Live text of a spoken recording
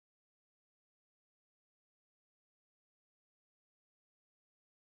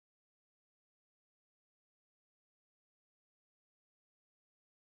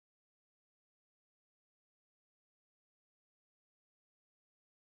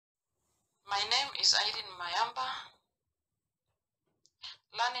My name is Irene Mayamba,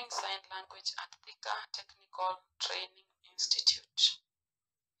 learning sign language at THIKA Technical Training Institute.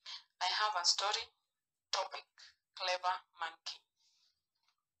 I have a story, topic, clever monkey.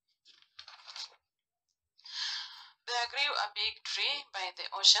 There grew a big tree by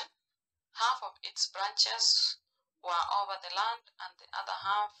the ocean. Half of its branches were over the land and the other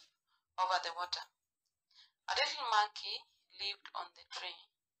half over the water. A little monkey lived on the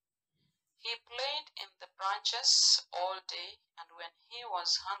tree. He played in the branches all day, and when he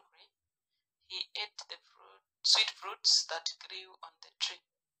was hungry, he ate the sweet fruits that grew on the tree.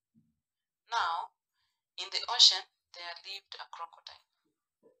 Now, in the ocean, there lived a crocodile.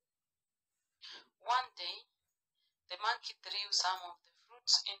 One day, the monkey threw some of the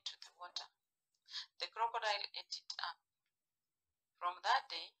fruits into the water. The crocodile ate it up. From that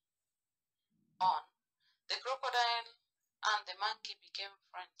day on, the crocodile and the monkey became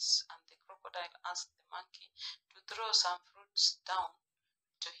friends, and the crocodile asked the monkey to throw some fruits down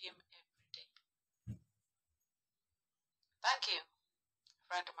to him every day. Thank you,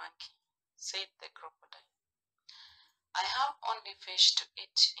 friend monkey, said the crocodile. I have only fish to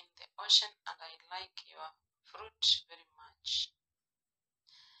eat in the ocean, and I like your fruit very much.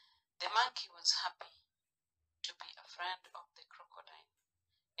 The monkey was happy to be a friend of the crocodile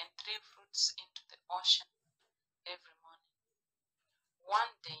and threw fruits into the ocean every morning.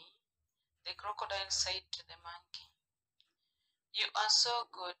 One day, the crocodile said to the monkey, "You are so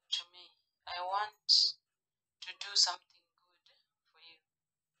good to me. I want to do something good for you."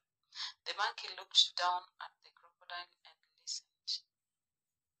 The monkey looked down at the crocodile and listened.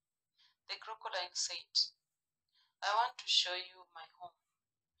 The crocodile said, "I want to show you my home.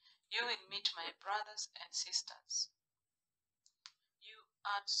 You will meet my brothers and sisters. You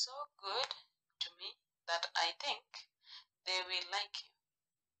are so good to me that I think they will like you."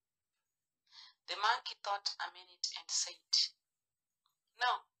 The monkey thought a minute and said,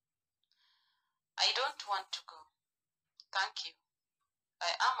 "No, I don't want to go. Thank you.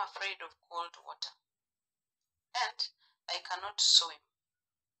 I am afraid of cold water, and I cannot swim.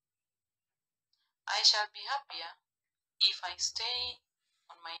 I shall be happier if I stay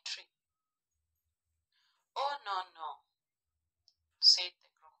on my tree." "Oh, no, no," said the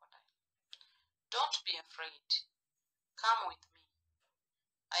crocodile. "Don't be afraid. Come with me.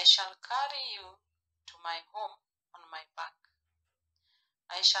 I shall carry you to my home on my back.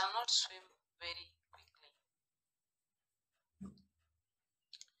 I shall not swim very quickly."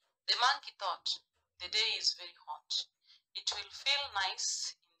 The monkey thought, "The day is very hot. It will feel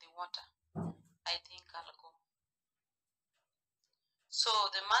nice in the water. I think I'll go." So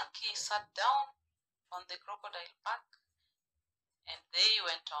the monkey sat down on the crocodile back, and they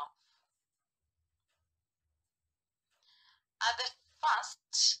went off. At the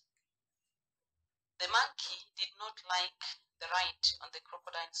first, the monkey did not like the ride on the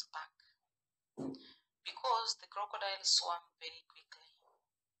crocodile's back because the crocodile swam very quickly.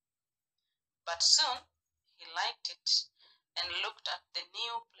 But soon he liked it and looked at the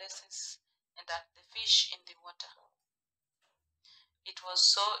new places and at the fish in the water. It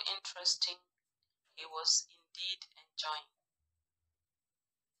was so interesting. He was indeed enjoying.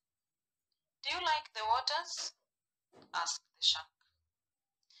 "Do you like the waters?" asked the shark.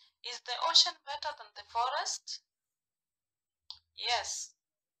 "Is the ocean better than the forest?" "Yes,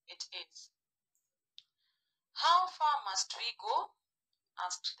 it is." "How far must we go?"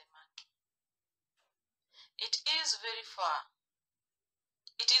 asked the monkey. "It is very far."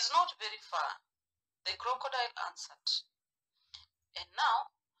 "It is not very far," the crocodile answered. "And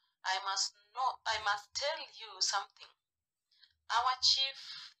now I must tell you something. Our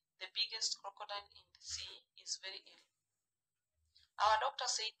chief, the biggest crocodile in the sea, is very ill. Our doctor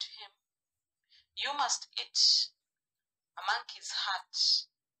said to him, 'You must eat a monkey's heart,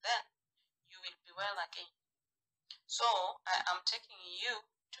 then you will be well again.' So I am taking you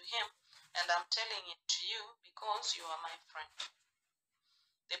to him, and I'm telling it to you because you are my friend."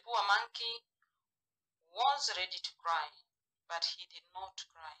 The poor monkey was ready to cry, but he did not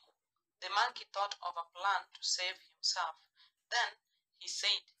cry. The monkey thought of a plan to save himself. Then he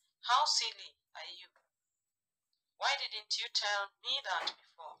said, "How silly are you? Why didn't you tell me that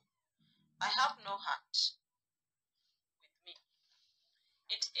before? I have no heart with me.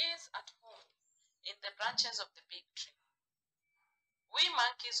 It is at home in the branches of the big tree. We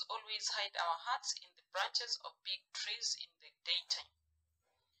monkeys always hide our hearts in the branches of big trees in the daytime.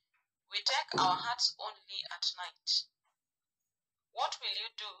 We take our hearts only at night. What will you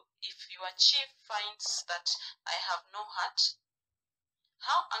do if your chief finds that I have no heart?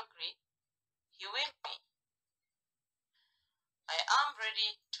 How angry he will be. I am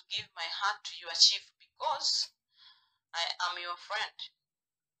ready to give my heart to your chief because I am your friend.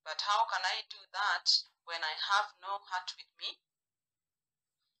 But how can I do that when I have no heart with me?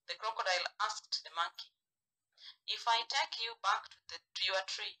 The crocodile asked the monkey, if I take you back to your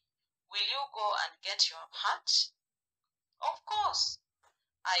tree, will you go and get your heart? Of course,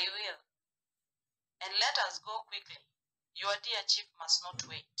 I will. And let us go quickly. Your dear chief must not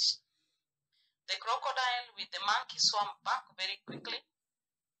wait. The crocodile with the monkey swam back very quickly.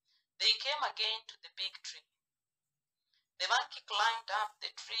 They came again to the big tree. The monkey climbed up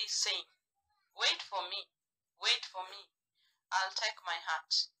the tree saying, wait for me, I'll take my heart.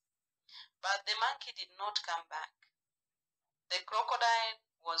 But the monkey did not come back. The crocodile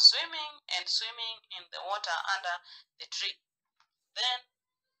was swimming and swimming in the water under the tree. Then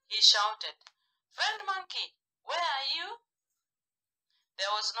he shouted, friend monkey, where are you?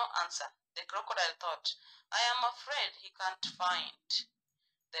 There was no answer. The crocodile thought, I am afraid he can't find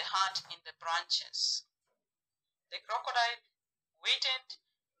the heart in the branches. The crocodile waited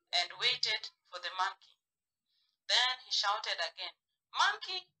and waited for the monkey. Then he shouted again,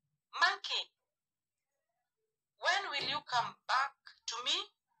 monkey, monkey, when will you come back to me?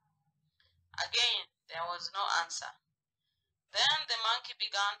 Again, there was no answer. Then the monkey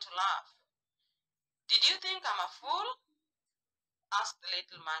began to laugh. Did you think I'm a fool? Asked the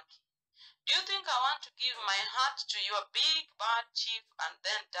little monkey. Do you think I want to give my heart to your big bad chief and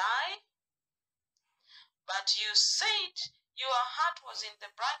then die? But you said your heart was in the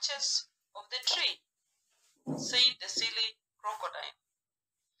branches of the tree, said the silly crocodile.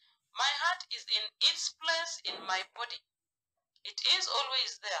 My heart is in its place in my body. It is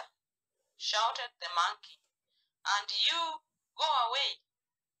always there, shouted the monkey. And you go away.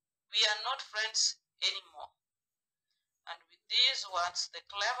 We are not friends anymore. And with these words, the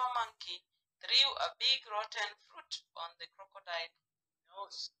clever monkey threw a big rotten fruit on the crocodile's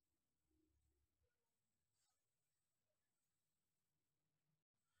nose.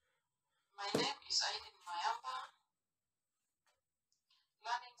 My name is Irene Mayamba,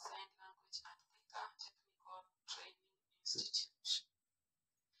 learning sign language at THIKA Technical Training Institute.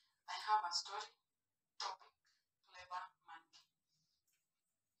 I have a story, topic, clever monkey.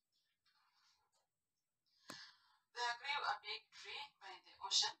 There grew a big tree by the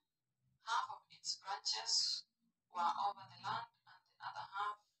ocean. Half of its branches were over the land and the other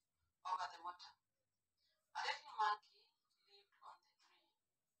half over the water. A little monkey lived on the tree.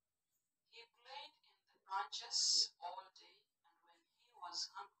 He played in the branches all day, and when he was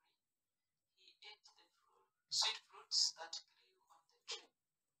hungry, he ate the sweet fruits that grew on the tree.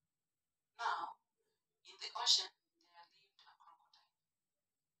 Now, in the ocean, there lived a crocodile.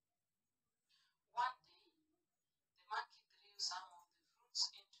 One day, the monkey threw some of the fruits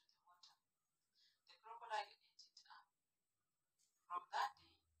into the water. The crocodile ate it up. From that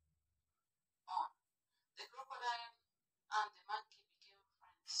day on, the crocodile and the monkey became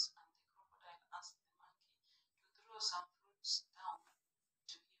friends, and the crocodile asked the monkey to throw some fruits down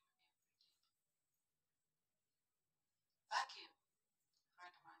to him every day. Thank you,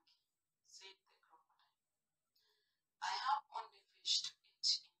 friend monkey, said the crocodile. I have only fish to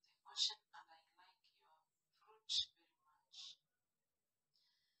eat in the ocean, and I like your fruit very much.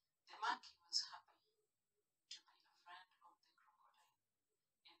 The monkey was happy to be a friend of the crocodile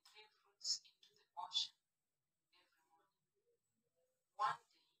and threw fruits into the ocean every morning. One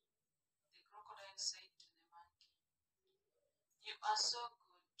day, the crocodile said to the monkey, you are so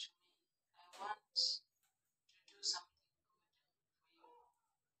good to me. I want to do something good for you.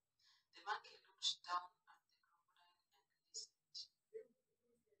 The monkey looked down at the crocodile and listened.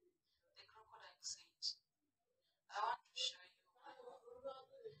 The crocodile said, I want to show you my home.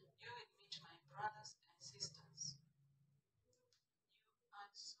 You will meet my brothers and sisters. You are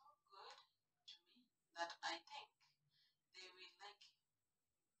so good to me that I think they will like you.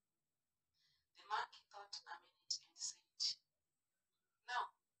 The monkey thought a minute and said,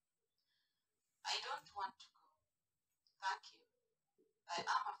 no, I don't want to go. Thank you. I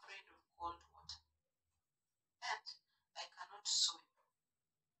am afraid of cold water, and I cannot swim.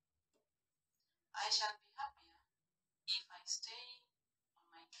 I shall be happier if I stay on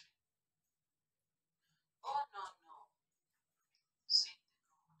my tree. Oh, no, no, said the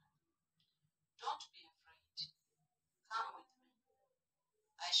crocodile. Don't be afraid. Come with me.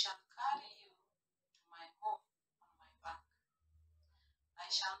 I shall carry you to my home on my back. I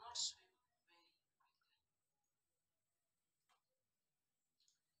shall not swim very quickly.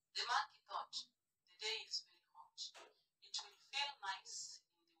 The monkey thought, the day is very hot. It will feel nice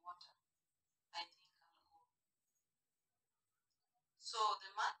in the water. I think I'll go. So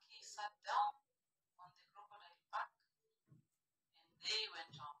the monkey sat down on the crocodile's back, and they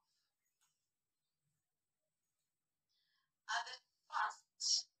went off.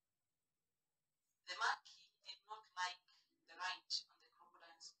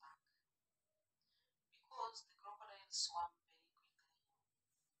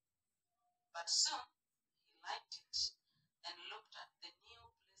 But soon he liked it and looked at the new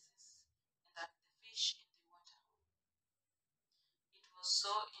places and at the fish in the water. It was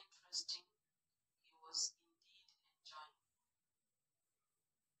so interesting. He was indeed enjoying.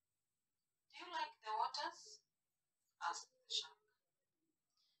 Do you like the waters? Asked the shark.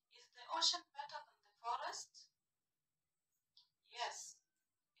 Is the ocean better than the forest? Yes,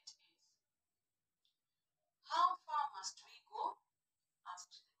 it is. How far must we go?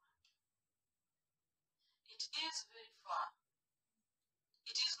 Asked the monkey. It is very far.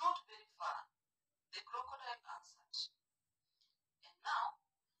 It is not very far, the crocodile answered. And now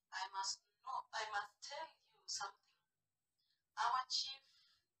I must tell you something. Our chief,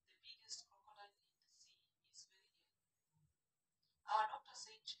 the biggest crocodile in the sea, is very ill. Our doctor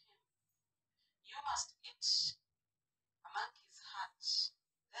said to him, you must eat a monkey's heart,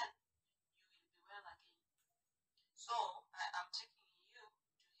 then you will be well again. So I am taking you to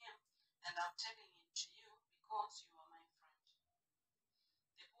him, and I'm telling it to you because you are my friend.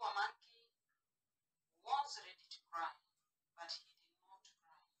 The poor monkey was ready to cry, but he did not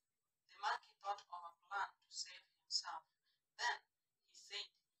cry. The monkey thought of a plan to save himself. Then he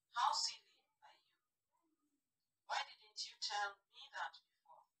said, how silly are you? Why didn't you tell me that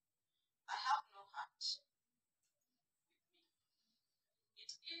before? I have no heart with me.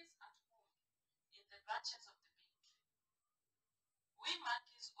 It is at home in the branches of the big tree. We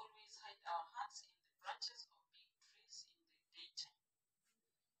monkeys always hide our hearts in the branches of big trees in the daytime.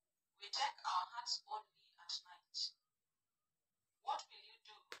 We take our hearts only at night. What will you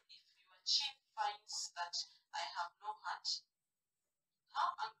do if your chief finds that I have no heart?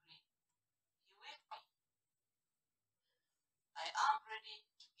 How angry he will be. I am ready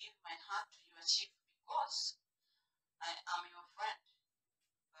to give my heart to your chief because I am your friend.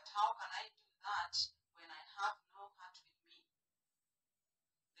 But how can I do that when I have no heart with me?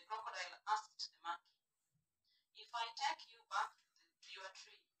 The crocodile asked the monkey, if I take you back to your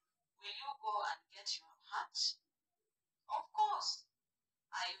tree, will you go and get your heart? Of course,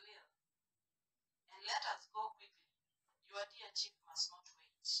 I will. And let us go quickly. Your dear chief must not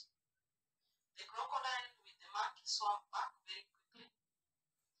wait. The crocodile with the monkey swam back very quickly.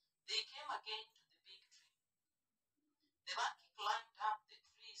 They came again to the big tree. The monkey climbed up the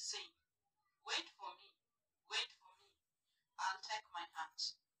tree saying, wait for me, I'll take my heart.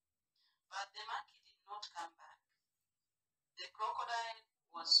 But the monkey did not come back. The crocodile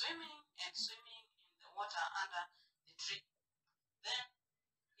was swimming and swimming in the water under the tree. Then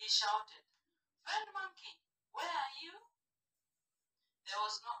he shouted, friend monkey, where are you? There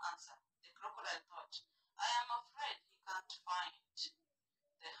was no answer. The crocodile thought, I am afraid he can't find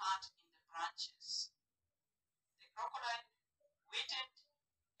the heart in the branches. The crocodile waited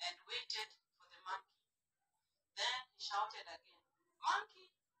and waited for the monkey. Then he shouted again,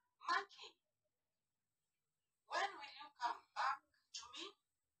 monkey, monkey, when will you come back to me?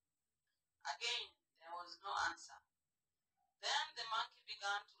 Again, there was no answer. Then the monkey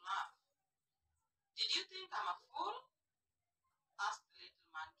began to laugh. Did you think I'm a fool? Asked the little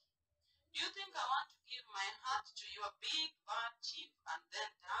monkey. Do you think I want to give my heart to your big bad chief and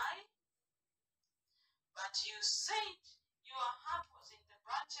then die? But you said your heart was in the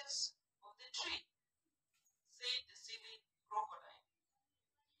branches of the tree, said the silly crocodile.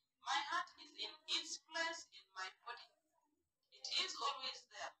 My heart is in its place in my body. It is always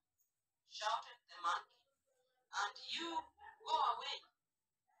there, shouted the monkey. And you go away.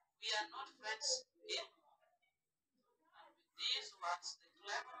 We are not friends anymore. And with these words, the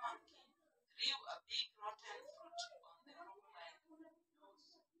clever monkey threw a big rotten fruit on the crocodile's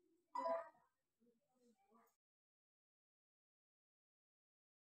nose.